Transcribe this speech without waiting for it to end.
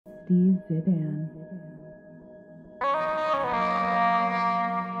XD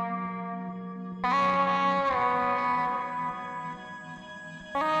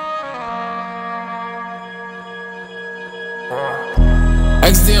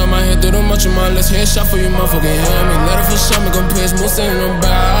on my head, do the much of my list. Headshot for you, motherfucking hear me. Let her for shot, make them piss. Moose in them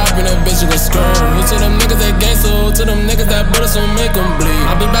bad. I been that bitch, you gon' skirt. Who to them niggas that gangsta? Who to them niggas that bullets don't make them bleed?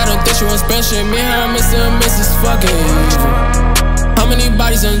 I be bad, don't think she won't spend shit. Me and her missing a miss is fucking evil. How many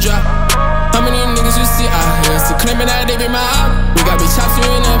bodies on drop? How many niggas you see out here? Still claiming that they be my op. We got bitch chops you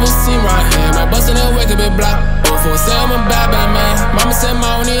ain't never seen right here. My bustin' that wake up bit block. Oh, for say I'm a bad man. Mama said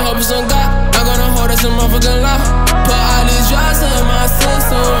my only hope is on God. Not gonna hold us a motherfucking lie. Put all these drugs in my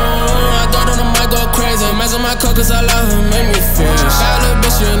system. I thought that I might go crazy. Imagine my coke cause I love her, make me feel. That little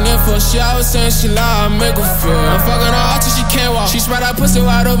bitch you in there for. She always saying she lie, I make her feel. I'm fucking her out till she can't walk. She spread that pussy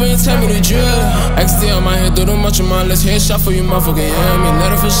wide open and tell me the drill. XD on my head, do the much of my list. Headshot for you motherfucking hear me.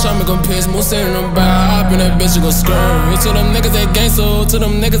 Let her for shot, make them piss. Moose in them bad. I been that bitch, you gon' skirt. Who to them niggas that gangsta? Who to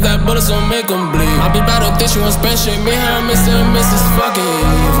them niggas that bullets don't make them bleed? I be bad, don't think she won't spend shit. Me and her missing a miss is fucking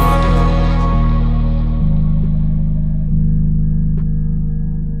evil.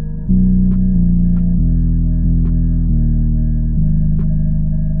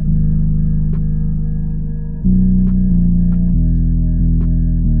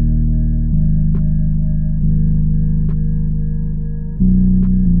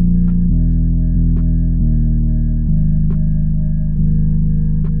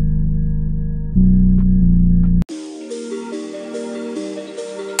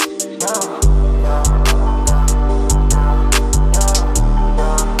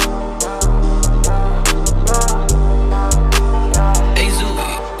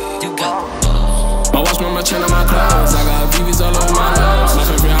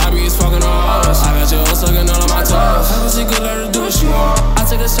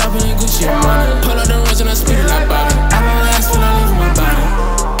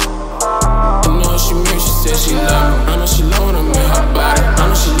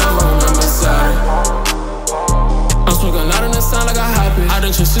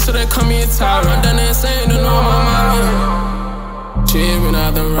 So they call me a tyrant. I'm done insane, don't know my mind. Cheering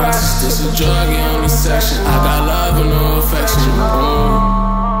out the rocks. This a drug, only section. I got love and no affection.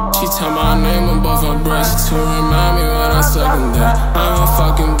 She tell my name above her breast to remind me when I suckin' that I'm a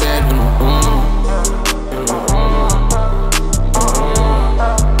fucking baby.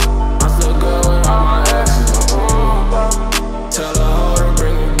 I'm so good with all my exes. Tell her hoe to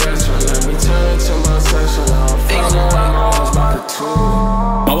bring me best friend. Let me turn it to my section. I'm fucking with my house by the two.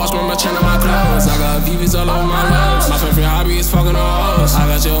 I watch my chain on my clothes. I got VVs all over my legs. My favorite hobby is fucking on hoes. I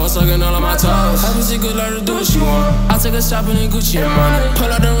got your hoe sucking all of my toes. I she good, let her do what she want. I take her shopping in Gucci and money. Pull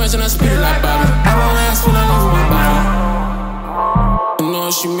out the range and I spit it like Bobby. I won't ask for love for my body. I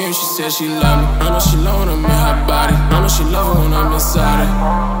know what she mean, she said she love me. I know she love when I'm in her body. I know she love her when I'm inside it.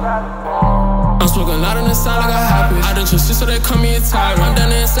 I'm smoking loud in the sound like a happy. I done trust you so they call me a tyrant. I'm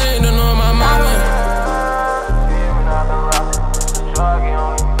done insane, don't know my mind went.